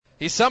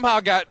He somehow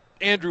got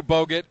Andrew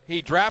Bogut.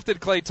 He drafted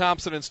Klay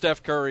Thompson and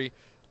Steph Curry.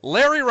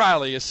 Larry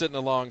Riley is sitting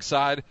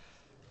alongside.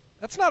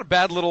 That's not a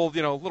bad little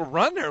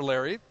run there,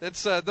 Larry.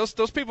 It's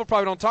those people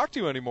probably don't talk to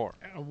you anymore.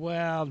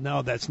 Well,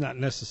 no, that's not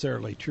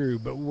necessarily true,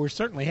 but we're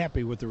certainly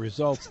happy with the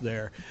results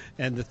there.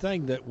 And the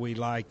thing that we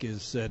like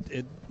is that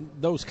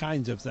those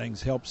kinds of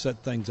things help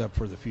set things up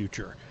for the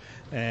future.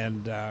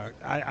 And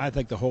I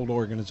think the whole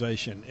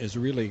organization is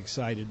really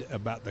excited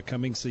about the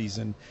coming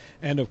season.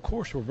 And, of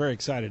course, we're very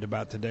excited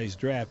about today's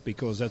draft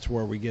because that's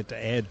where we get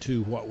to add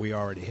to what we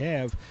already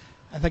have.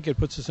 I think it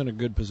puts us in a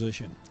good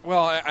position.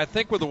 Well, I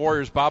think with the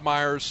Warriors, Bob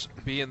Myers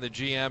being the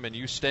GM and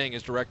you staying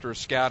as director of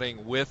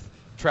scouting with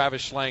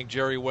Travis Schlenk,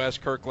 Jerry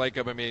West, Kirk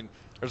Lacob, I mean,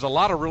 there's a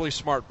lot of really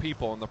smart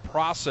people, and the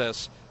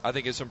process, I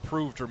think, has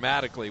improved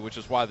dramatically, which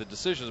is why the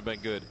decisions have been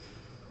good.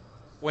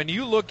 When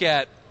you look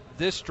at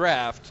this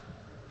draft,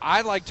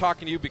 I like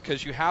talking to you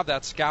because you have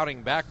that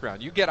scouting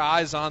background. You get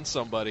eyes on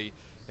somebody,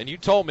 and you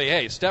told me,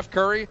 hey, Steph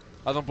Curry,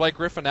 other than Blake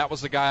Griffin, that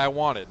was the guy I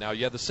wanted. Now,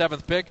 you had the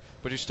 7th pick,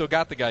 but you still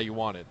got the guy you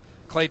wanted.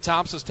 Klay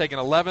Thompson's taken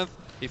 11th.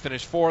 He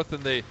finished 4th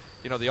in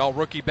the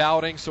all-rookie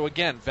balloting. So,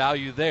 again,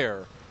 value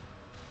there.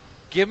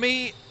 Give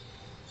me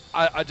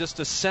just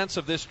a sense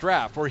of this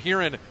draft. We're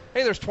hearing,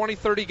 hey, there's 20,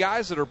 30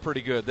 guys that are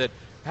pretty good, that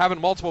having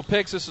multiple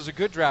picks, this is a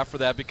good draft for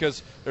that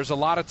because there's a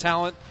lot of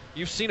talent.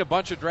 You've seen a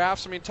bunch of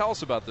drafts. I mean, tell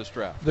us about this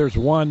draft. There's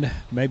one,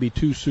 maybe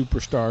two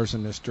superstars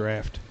in this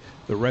draft.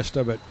 The rest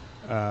of it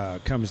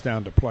comes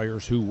down to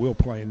players who will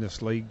play in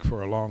this league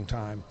for a long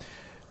time.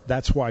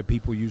 That's why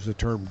people use the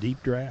term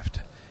deep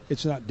draft.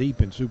 It's not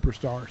deep in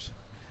superstars,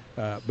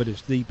 but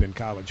it's deep in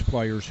college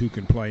players who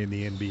can play in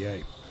the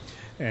NBA.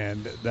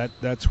 And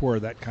that's where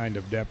that kind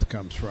of depth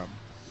comes from.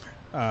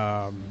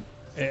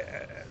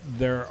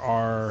 There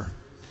are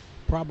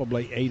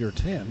probably 8 or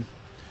 10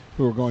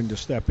 who are going to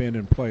step in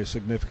and play a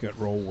significant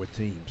role with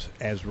teams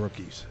as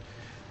rookies.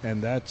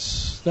 And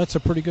that's a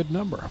pretty good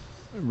number.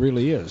 It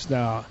really is.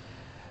 Now,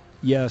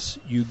 yes,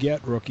 you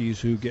get rookies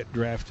who get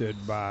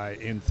drafted by,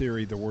 in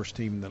theory, the worst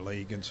team in the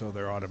league, and so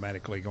they're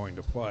automatically going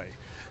to play.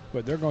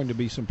 But there are going to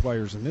be some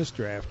players in this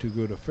draft who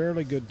go to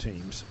fairly good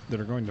teams that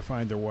are going to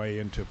find their way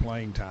into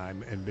playing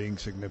time and being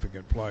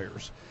significant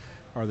players.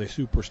 Are they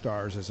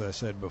superstars, as I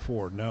said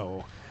before?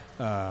 No.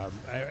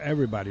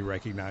 Everybody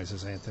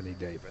recognizes Anthony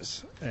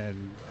Davis,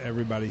 and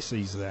everybody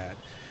sees that.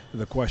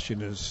 The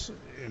question is,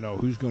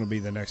 who's going to be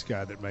the next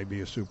guy that may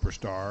be a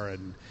superstar,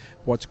 and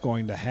what's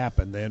going to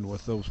happen then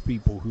with those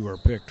people who are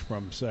picked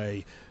from,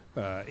 say,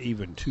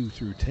 even 2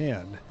 through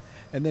 10,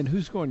 and then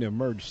who's going to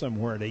emerge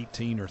somewhere at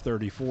 18 or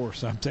 34 or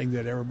something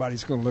that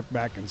everybody's going to look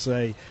back and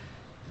say,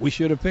 we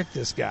should have picked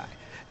this guy.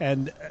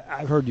 And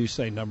I've heard you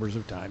say numbers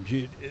of times,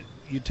 you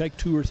take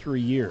 2 or 3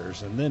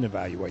 years and then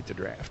evaluate the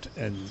draft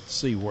and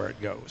see where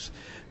it goes.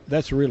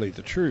 That's really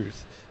the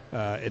truth.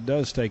 It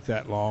does take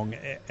that long,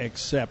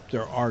 except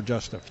there are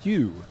just a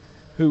few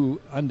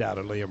who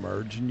undoubtedly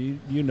emerge, and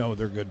you know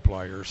they're good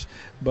players.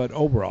 But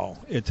overall,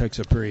 it takes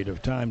a period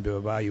of time to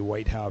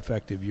evaluate how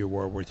effective you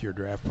were with your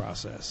draft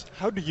process.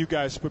 How do you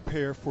guys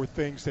prepare for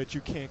things that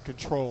you can't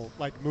control,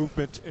 like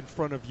movement in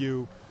front of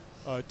you,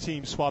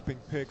 team swapping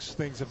picks,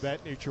 things of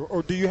that nature?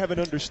 Or do you have an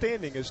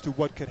understanding as to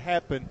what could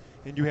happen,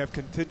 and you have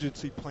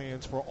contingency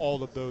plans for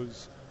all of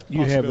those?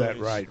 You have that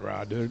right,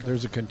 Rod.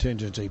 There's a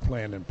contingency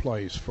plan in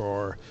place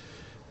for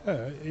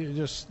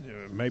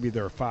maybe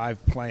there are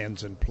 5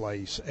 plans in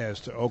place as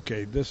to,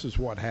 okay, this is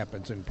what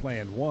happens in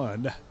plan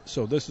 1,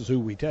 so this is who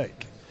we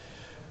take.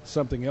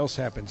 Something else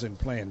happens in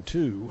plan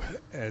 2,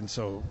 and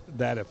so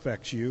that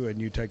affects you,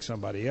 and you take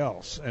somebody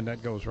else, and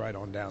that goes right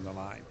on down the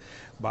line.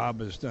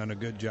 Bob has done a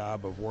good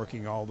job of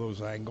working all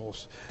those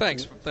angles.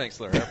 Thanks,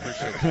 Larry. I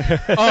appreciate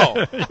it.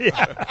 Oh.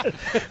 Yeah.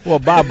 Well,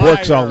 Bob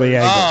works all the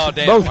angles. Oh,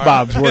 damn. Both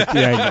Bobs work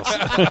the angles.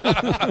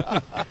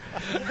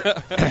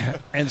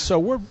 And so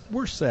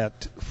we're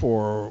set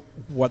for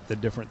what the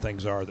different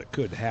things are that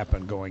could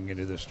happen going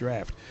into this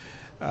draft.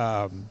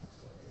 At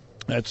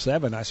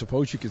 7, I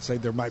suppose you could say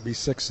there might be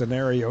 6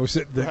 scenarios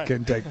that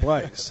can take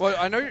place. Well,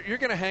 I know you're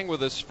going to hang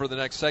with us for the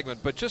next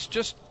segment, but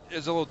just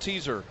as a little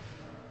teaser,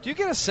 do you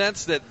get a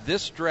sense that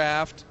this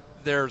draft,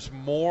 there's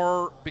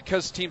more,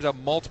 because teams have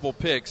multiple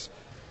picks,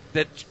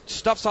 that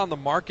stuff's on the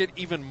market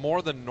even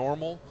more than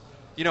normal?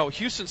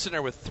 Houston's sitting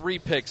there with 3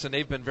 picks, and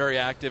they've been very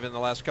active in the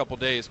last couple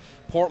days.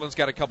 Portland's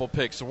got a couple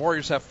picks. The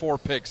Warriors have 4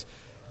 picks.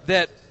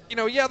 That,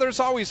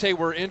 there's always, hey,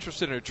 we're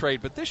interested in a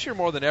trade, but this year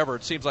more than ever,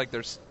 it seems like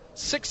there's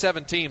 6,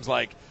 7 teams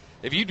like,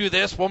 if you do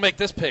this, we'll make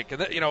this pick.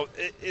 And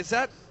is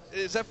that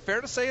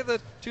fair to say in the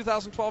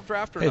 2012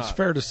 draft or not? It's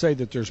fair to say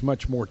that there's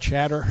much more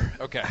chatter.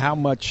 Okay. How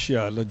much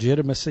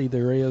legitimacy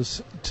there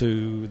is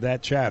to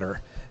that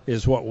chatter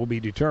is what will be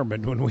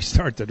determined when we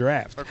start the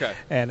draft. Okay.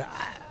 And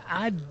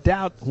I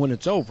doubt when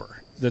it's over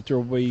that there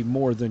will be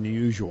more than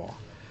usual.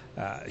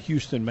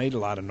 Houston made a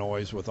lot of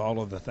noise with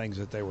all of the things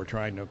that they were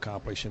trying to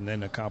accomplish, and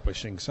then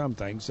accomplishing some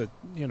things that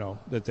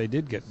that they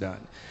did get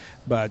done.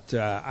 But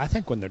I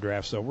think when the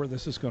draft's over,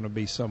 this is going to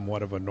be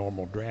somewhat of a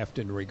normal draft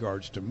in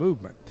regards to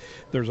movement.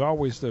 There's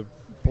always the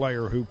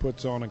player who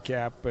puts on a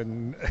cap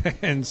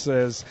and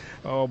says,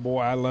 "Oh boy,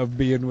 I love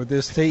being with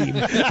this team,"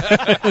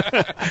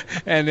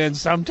 and then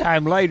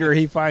sometime later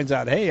he finds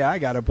out, "Hey, I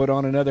got to put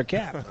on another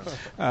cap."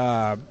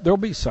 There'll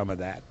be some of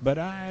that, but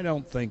I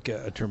don't think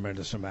a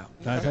tremendous amount.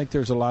 I think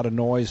there's a lot of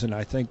noise, and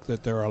I think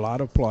that there are a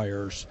lot of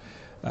players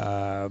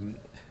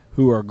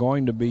who are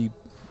going to be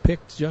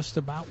picked just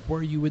about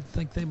where you would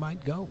think they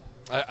might go.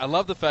 I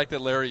love the fact that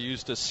Larry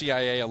used a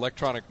CIA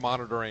electronic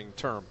monitoring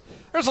term.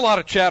 There's a lot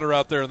of chatter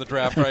out there in the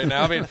draft right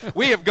now. I mean,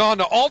 we have gone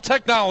to all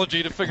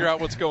technology to figure out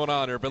what's going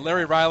on here. But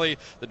Larry Riley,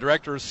 the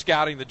director of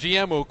scouting, the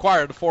GM who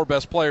acquired the 4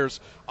 best players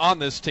on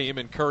this team,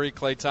 and Curry,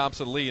 Klay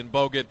Thompson, Lee, and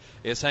Bogut,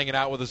 is hanging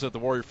out with us at the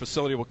Warrior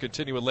facility. We'll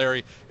continue with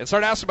Larry and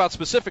start asking about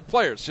specific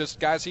players, just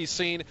guys he's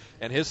seen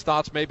and his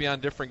thoughts maybe on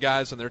different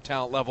guys and their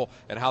talent level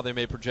and how they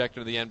may project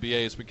into the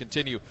NBA as we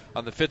continue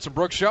on the Fitz and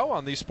Brooks Show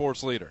on the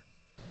Sports Leader.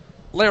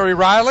 Larry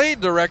Riley,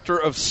 director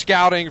of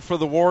scouting for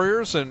the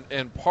Warriors,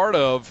 and part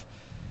of,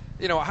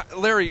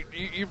 Larry,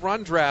 you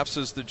run drafts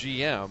as the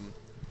GM.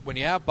 When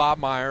you have Bob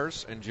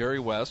Myers and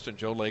Jerry West and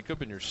Joe Lacob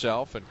and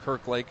yourself and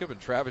Kirk Lacob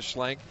and Travis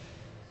Schlenk,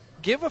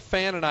 give a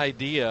fan an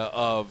idea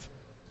of,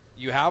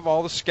 you have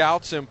all the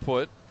scouts'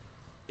 input.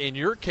 In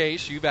your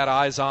case, you've had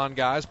eyes on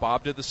guys.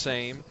 Bob did the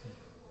same.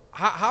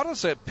 How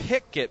does a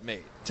pick get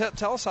made?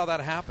 Tell us how that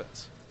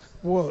happens.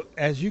 Well,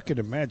 as you can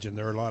imagine,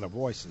 there are a lot of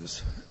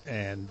voices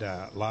and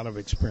a lot of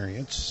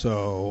experience.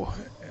 So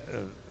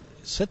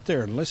sit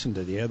there and listen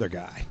to the other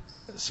guy.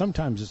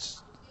 Sometimes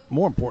it's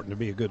more important to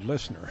be a good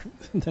listener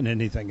than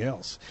anything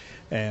else.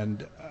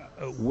 And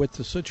with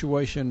the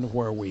situation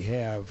where we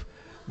have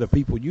the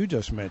people you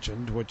just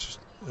mentioned, which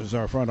is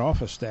our front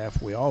office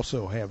staff, we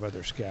also have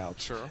other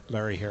scouts. Sure.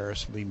 Larry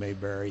Harris, Lee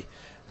Mayberry,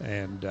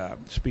 and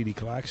Speedy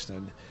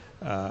Claxton.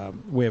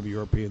 We have a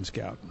European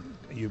scout.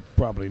 You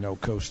probably know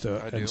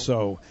Costa. I do. And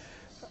so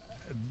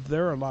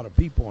there are a lot of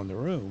people in the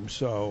room,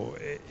 so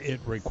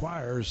it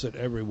requires that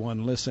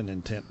everyone listen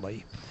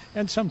intently.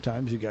 And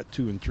sometimes you got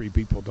 2 and 3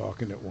 people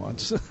talking at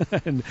once,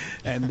 and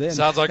then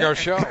sounds like our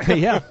show.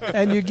 Yeah,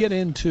 and you get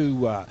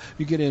into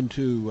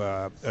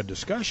a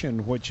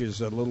discussion which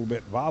is a little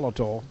bit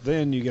volatile.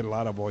 Then you get a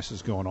lot of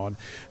voices going on,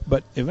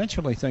 but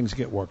eventually things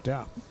get worked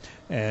out,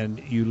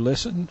 and you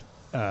listen.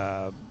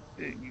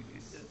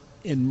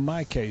 In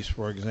my case,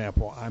 for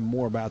example, I'm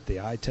more about the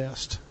eye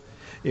test.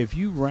 If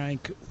you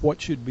rank what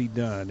should be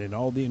done and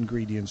all the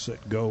ingredients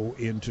that go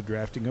into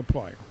drafting a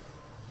player,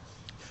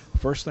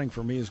 first thing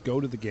for me is go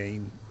to the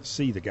game,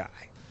 see the guy,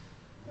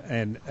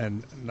 and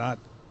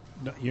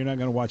you're not going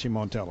to watch him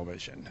on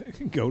television.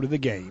 Go to the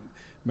game,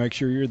 make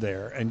sure you're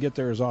there, and get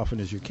there as often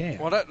as you can.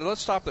 Well,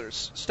 let's stop there.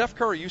 Steph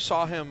Curry, you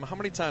saw him how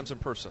many times in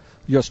person?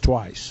 Just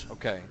twice.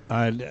 Okay.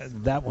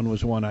 That one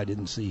was one I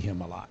didn't see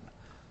him a lot.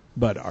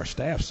 But our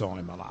staff saw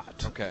him a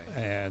lot. Okay.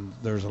 And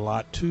there's a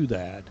lot to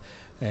that.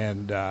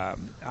 And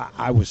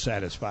I was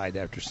satisfied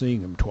after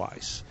seeing him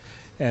twice.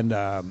 And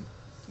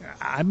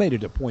I made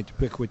it a point to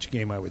pick which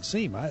game I would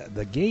see him.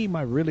 The game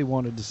I really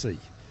wanted to see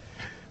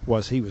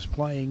was he was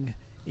playing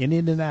in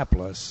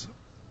Indianapolis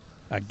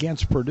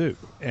against Purdue.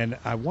 And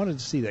I wanted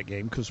to see that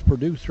game because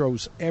Purdue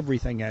throws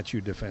everything at you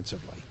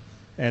defensively.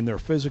 And they're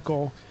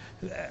physical.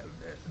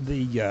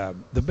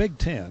 The Big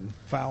Ten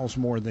fouls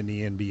more than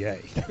the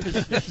NBA.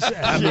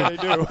 Yeah, they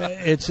do.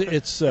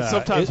 It's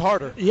sometimes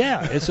harder.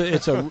 Yeah,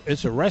 it's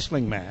a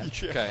wrestling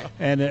match. Okay.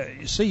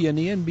 And see, in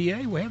the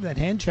NBA we have that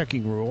hand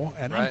checking rule,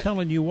 and right. I'm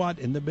telling you what,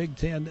 in the Big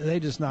Ten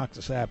they just knock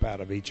the sap out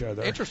of each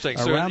other. Interesting.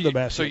 Around the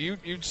basket. So you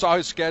saw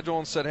his schedule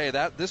and said, hey,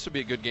 this would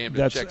be a good game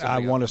to check. I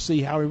want to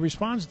see how he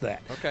responds to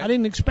that. Okay. I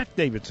didn't expect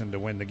Davidson to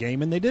win the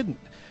game, and they didn't.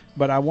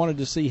 But I wanted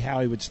to see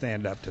how he would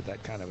stand up to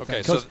that kind of a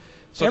thing.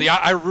 So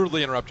I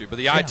rudely interrupt you, but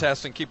the eye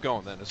test and keep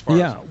going then as far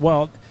as.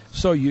 Well,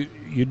 so you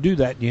do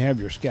that, and you have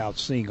your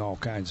scouts seeing all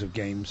kinds of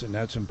games, and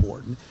that's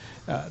important.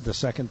 The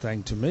second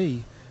thing to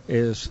me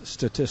is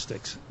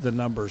statistics. The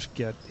numbers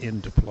get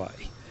into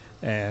play,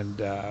 and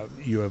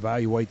you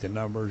evaluate the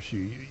numbers.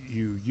 You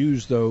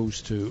use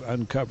those to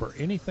uncover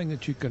anything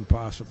that you can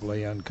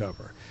possibly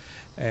uncover.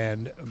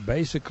 And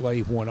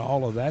basically, when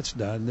all of that's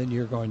done, then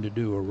you're going to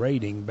do a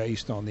rating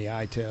based on the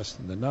eye test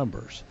and the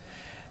numbers.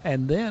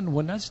 And then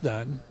when that's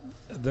done,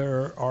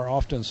 there are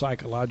often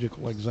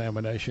psychological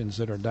examinations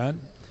that are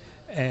done,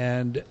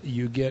 and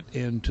you get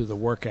into the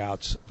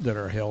workouts that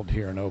are held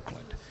here in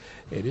Oakland.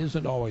 It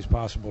isn't always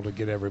possible to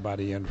get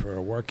everybody in for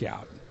a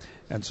workout,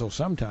 and so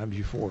sometimes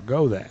you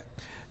forego that.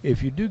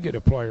 If you do get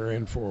a player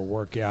in for a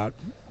workout,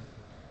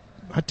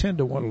 I tend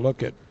to want to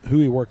look at who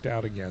he worked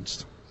out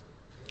against,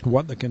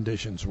 what the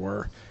conditions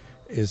were.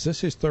 Is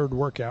this his third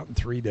workout in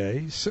 3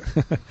 days?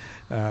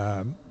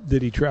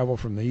 Did he travel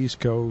from the East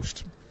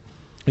Coast?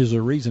 Is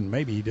there a reason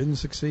maybe he didn't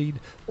succeed?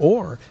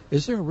 Or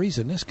is there a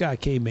reason this guy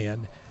came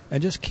in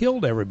and just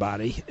killed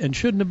everybody and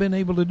shouldn't have been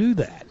able to do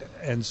that.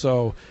 And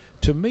so,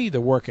 to me,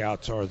 the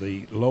workouts are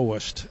the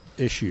lowest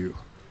issue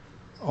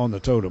on the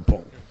totem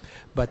pole.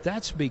 But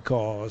that's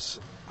because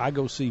I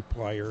go see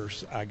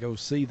players, I go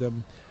see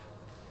them.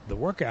 The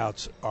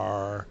workouts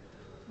are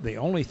the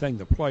only thing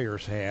the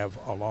players have,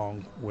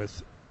 along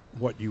with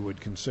what you would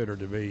consider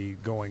to be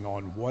going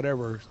on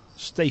whatever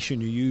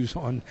station you use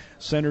on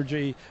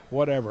Synergy,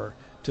 whatever,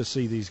 to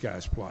see these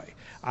guys play.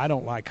 I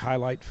don't like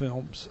highlight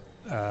films.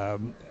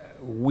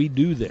 We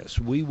do this.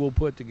 We will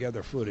put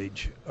together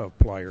footage of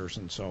players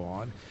and so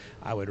on.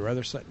 I would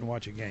rather sit and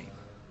watch a game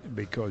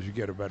because you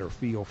get a better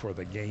feel for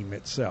the game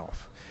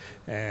itself.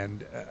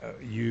 And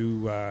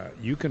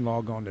you can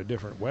log on to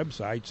different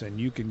websites and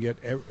you can get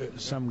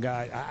some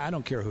guy, I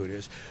don't care who it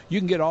is, you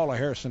can get all of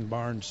Harrison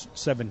Barnes'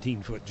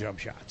 17-foot jump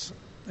shots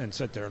and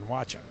sit there and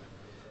watch them.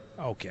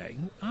 Okay,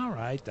 all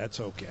right,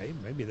 that's okay.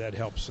 Maybe that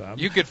helps some.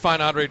 You could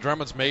find Andre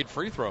Drummond's made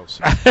free throws.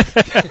 All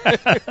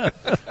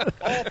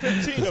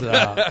 15 of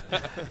them.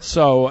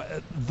 So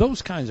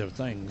those kinds of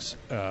things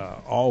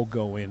all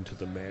go into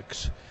the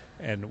mix.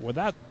 And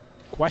without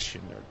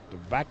question, the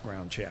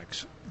background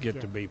checks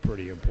get to be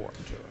pretty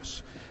important to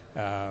us.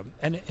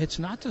 And it's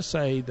not to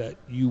say that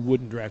you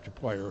wouldn't draft a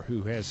player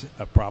who has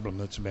a problem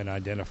that's been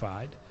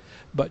identified,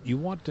 but you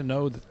want to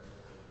know that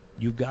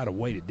you've got a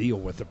way to deal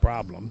with the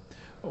problem,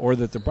 or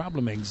that the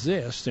problem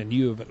exists and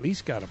you have at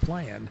least got a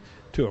plan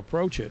to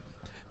approach it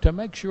to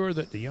make sure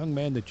that the young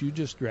man that you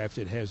just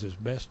drafted has his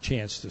best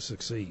chance to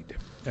succeed.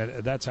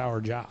 And that's our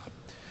job.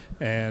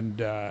 And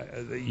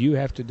you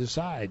have to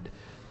decide,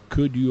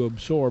 could you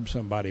absorb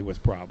somebody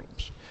with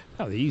problems?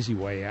 Now, the easy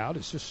way out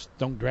is just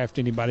don't draft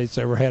anybody that's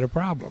ever had a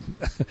problem.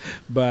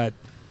 But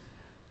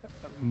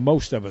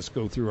most of us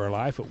go through our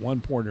life at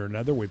one point or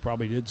another. We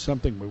probably did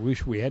something we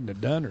wish we hadn't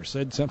have done, or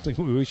said something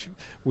we wish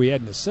we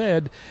hadn't have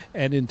said.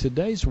 And in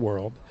today's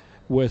world,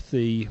 with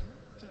the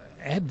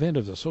advent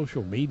of the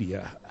social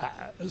media,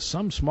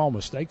 some small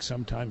mistake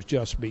sometimes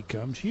just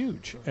becomes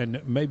huge.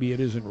 And maybe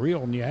it isn't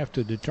real, and you have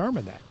to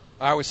determine that.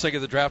 I always think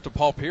of the draft of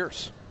Paul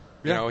Pierce.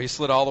 You know, he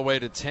slid all the way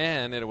to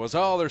 10, and it was,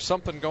 there's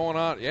something going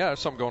on. Yeah,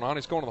 there's something going on.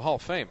 He's going to the Hall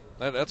of Fame.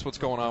 That's what's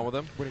going on with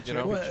him. You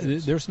know? Well,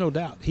 there's no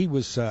doubt. He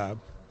was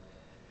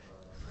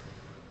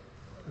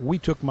we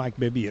took Mike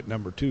Bibby at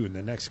number 2, and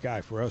the next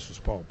guy for us was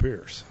Paul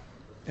Pierce.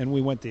 And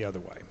we went the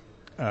other way.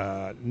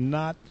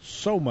 Not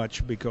so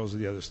much because of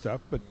the other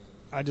stuff, but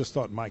I just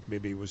thought Mike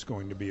Bibby was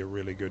going to be a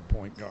really good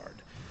point guard.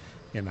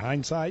 In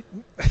hindsight,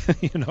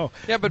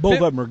 but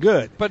both of them are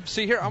good. But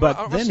see here, I'm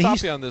going to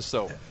stop you on this,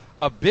 though.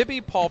 A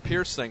Bibby-Paul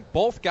Pierce thing,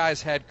 both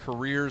guys had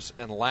careers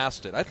and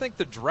lasted. I think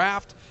the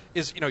draft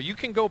is, you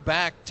can go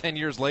back 10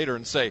 years later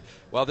and say,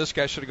 well, this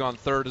guy should have gone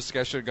 3rd, this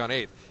guy should have gone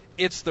 8th.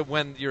 It's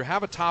when you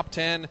have a top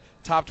 10,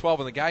 top 12,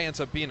 and the guy ends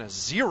up being a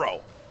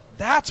 0.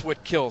 That's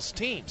what kills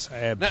teams.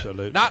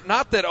 Absolutely.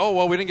 Not that,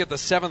 we didn't get the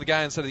 7th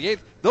guy instead of the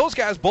 8th. Those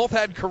guys both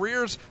had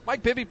careers.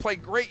 Mike Bibby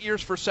played great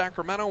years for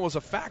Sacramento, was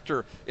a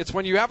factor. It's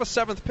when you have a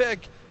 7th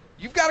pick,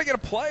 you've got to get a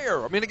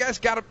player. I mean, he's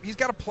got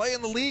to play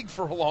in the league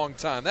for a long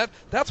time.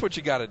 That's what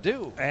you got to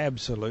do.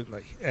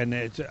 Absolutely.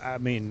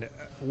 And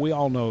we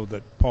all know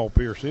that Paul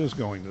Pierce is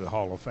going to the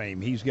Hall of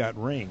Fame. He's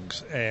got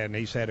rings, and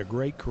he's had a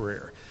great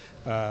career.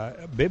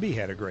 Bibby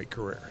had a great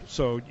career.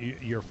 So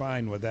you're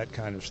fine with that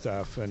kind of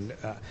stuff. And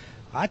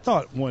I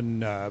thought when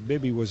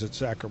Bibby was at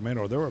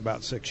Sacramento, there were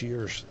about 6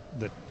 years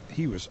that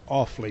he was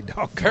awfully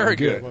doggone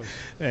good.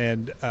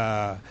 And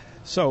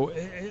so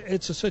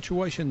it's a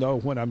situation, though,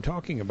 when I'm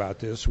talking about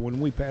this,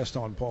 when we passed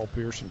on Paul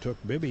Pierce and took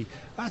Bibby,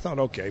 I thought,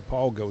 okay,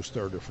 Paul goes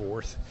 3rd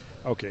or 4th.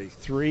 Okay,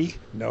 3,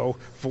 no.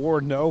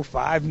 4, no.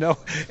 5, no.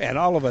 And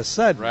all of a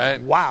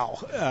sudden,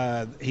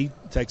 wow, he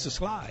takes a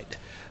slide.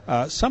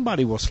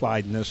 Somebody will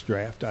slide in this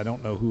draft. I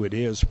don't know who it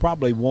is.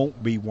 Probably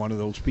won't be one of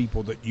those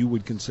people that you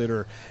would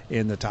consider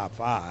in the top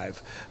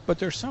 5. But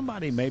there's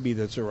somebody maybe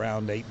that's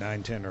around 8,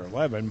 9, 10, or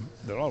 11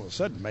 that all of a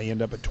sudden may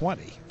end up at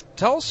 20.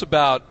 Tell us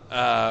about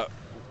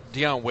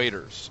Dion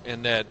Waiters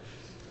in that,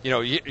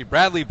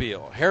 Bradley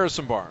Beal,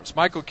 Harrison Barnes,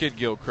 Michael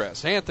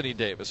Kidd-Gilchrist, Anthony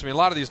Davis. I mean, a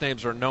lot of these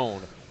names are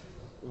known.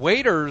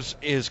 Waiters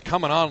is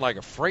coming on like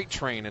a freight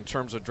train in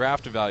terms of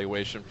draft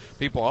evaluation.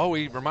 People,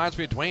 he reminds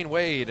me of Dwayne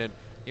Wade, and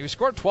he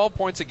scored 12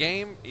 points a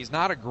game. He's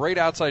not a great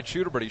outside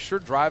shooter, but he sure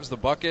drives the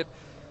bucket.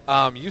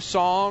 You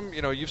saw him,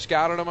 you've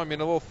scouted him. I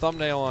mean, a little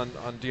thumbnail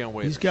on Dion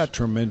Waiters. He's got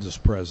tremendous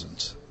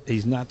presence.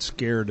 He's not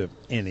scared of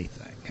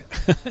anything.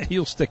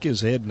 He'll stick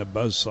his head in a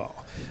buzzsaw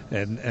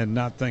and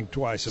not think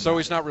twice about it. So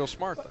he's not real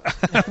smart.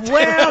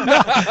 Well,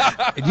 no.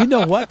 You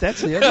know what?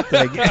 That's the other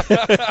thing.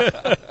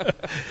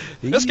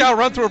 This guy will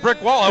run through a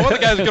brick wall. I want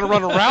the guy who's going to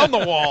run around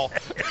the wall.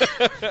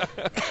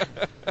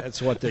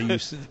 That's what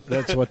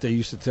they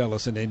used to tell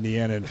us in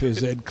Indiana in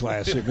phys ed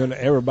class.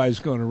 Everybody's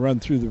going to run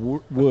through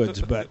the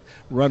woods, but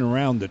run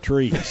around the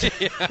trees.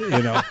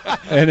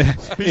 And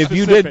if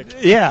you didn't,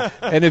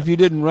 and if you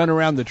didn't run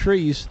around the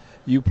trees,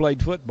 you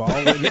played football,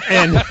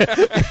 and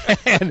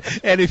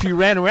if you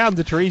ran around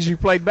the trees, you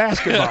played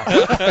basketball.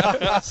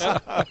 So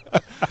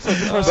it's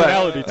a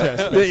personality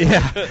test.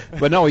 Yeah,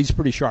 but no, he's a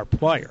pretty sharp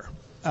player.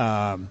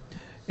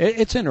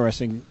 It's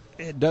interesting.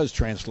 It does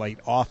translate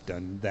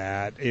often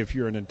that if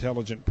you're an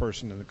intelligent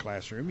person in the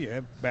classroom, you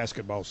have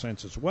basketball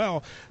sense as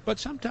well. But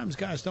sometimes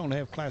guys don't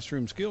have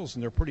classroom skills,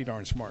 and they're pretty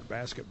darn smart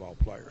basketball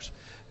players.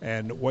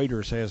 And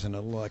Waiters has an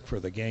intellect for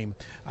the game.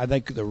 I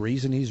think the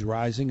reason he's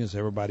rising is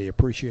everybody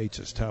appreciates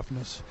his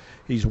toughness.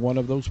 He's one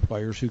of those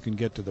players who can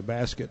get to the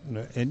basket.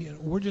 And you know,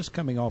 we're just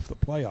coming off the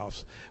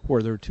playoffs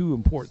where there are two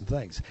important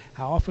things.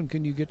 How often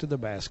can you get to the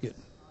basket?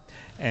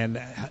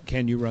 And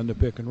can you run the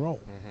pick and roll?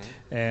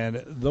 Mm-hmm.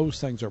 And those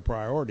things are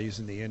priorities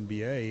in the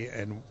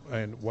NBA,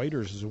 and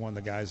Waiters is one of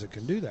the guys that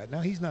can do that.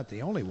 Now, he's not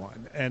the only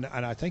one, and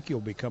I think he'll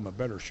become a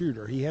better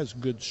shooter. He has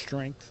good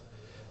strength,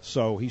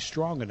 so he's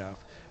strong enough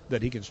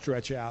that he can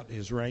stretch out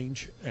his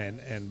range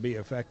and be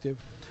effective.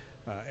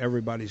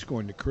 Everybody's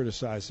going to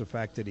criticize the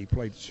fact that he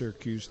played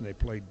Syracuse and they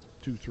played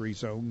 2-3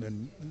 zone,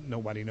 and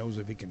nobody knows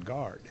if he can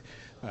guard.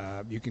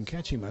 You can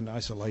catch him in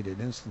isolated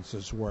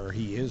instances where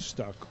he is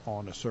stuck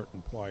on a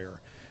certain player,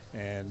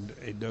 and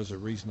it does a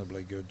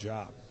reasonably good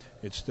job.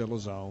 It's still a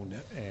zone,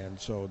 and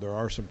so there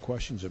are some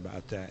questions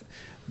about that.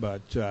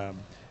 But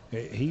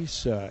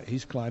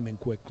he's climbing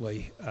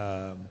quickly.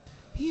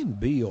 He and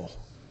Beal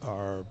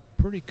are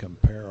pretty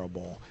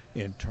comparable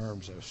in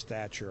terms of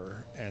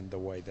stature and the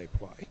way they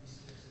play.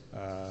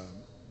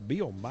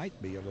 Beal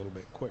might be a little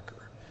bit quicker.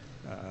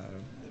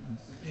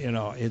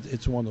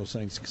 It's one of those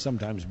things.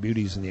 Sometimes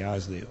beauty's in the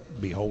eyes of the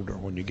beholder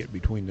when you get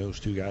between those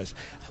two guys.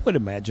 I would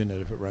imagine that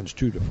if it runs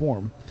true to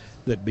form,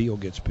 that Beal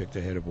gets picked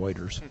ahead of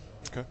Waiters.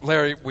 Okay.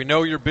 Larry, we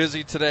know you're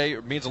busy today.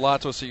 It means a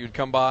lot to us that you'd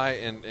come by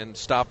and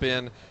stop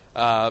in.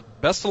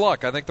 Best of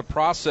luck. I think the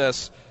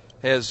process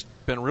has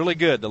been really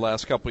good the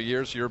last couple of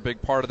years. You're a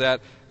big part of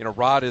that. You know,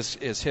 Rod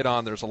is hit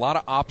on. There's a lot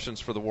of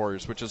options for the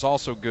Warriors, which is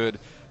also good.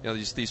 You know,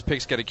 these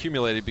picks get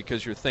accumulated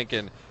because you're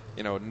thinking,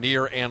 you know,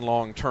 near and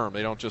long term.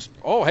 They don't just,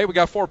 oh, hey, we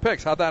got 4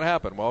 picks. How'd that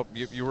happen? Well,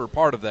 you were a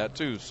part of that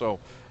too. So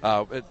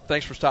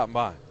thanks for stopping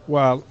by.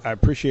 Well, I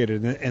appreciate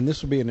it, and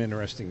this will be an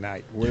interesting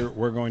night.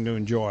 We're going to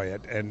enjoy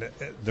it, and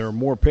there are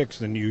more picks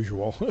than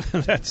usual.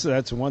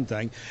 That's one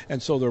thing,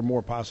 and so there are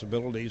more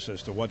possibilities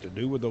as to what to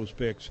do with those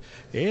picks.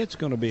 It's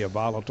going to be a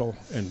volatile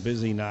and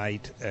busy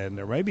night, and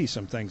there may be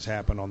some things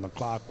happen on the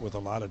clock with a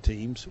lot of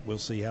teams. We'll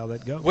see how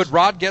that goes. Would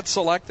Rod get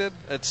selected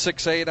at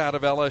 6'8" out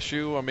of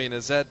LSU? I mean,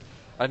 is that?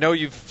 I know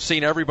you've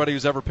seen everybody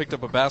who's ever picked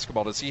up a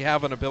basketball. Does he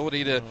have an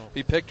ability to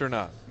be picked or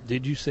not?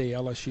 Did you say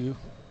LSU?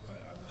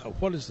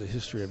 What is the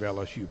history of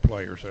LSU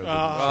players?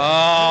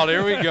 Oh,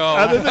 there we go.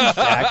 Other than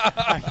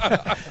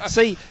Shaq.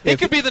 See, he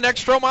could be the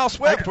next Stromile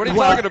Swift. What are you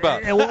talking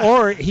about?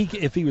 Or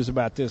if he was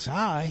about this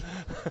high,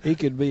 he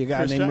could be a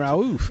guy named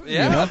Raouf.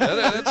 Yeah, you know?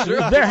 That's true.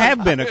 There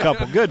have been a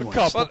couple good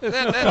ones. But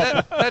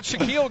that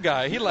Shaquille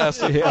guy, he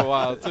lasted for a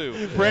while,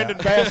 too. Brandon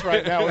Bass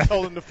right now is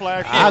holding the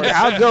flag.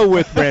 I'll go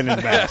with Brandon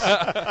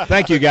Bass.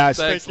 Thank you, guys.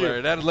 Thanks,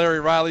 Larry. That is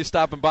Larry Riley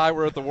stopping by.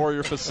 We're at the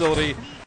Warrior facility.